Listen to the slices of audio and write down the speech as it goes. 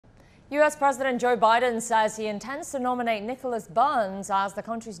U.S. President Joe Biden says he intends to nominate Nicholas Burns as the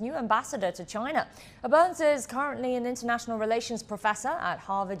country's new ambassador to China. Burns is currently an international relations professor at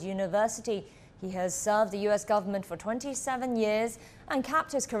Harvard University. He has served the U.S. government for 27 years and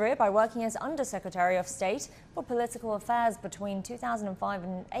capped his career by working as Undersecretary of State for Political Affairs between 2005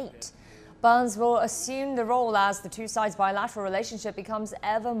 and 2008. Burns will assume the role as the two sides' bilateral relationship becomes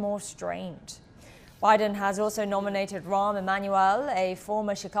ever more strained. Biden has also nominated Rahm Emanuel, a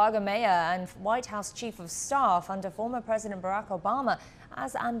former Chicago mayor and White House chief of staff under former President Barack Obama,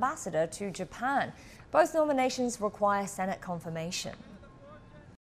 as ambassador to Japan. Both nominations require Senate confirmation.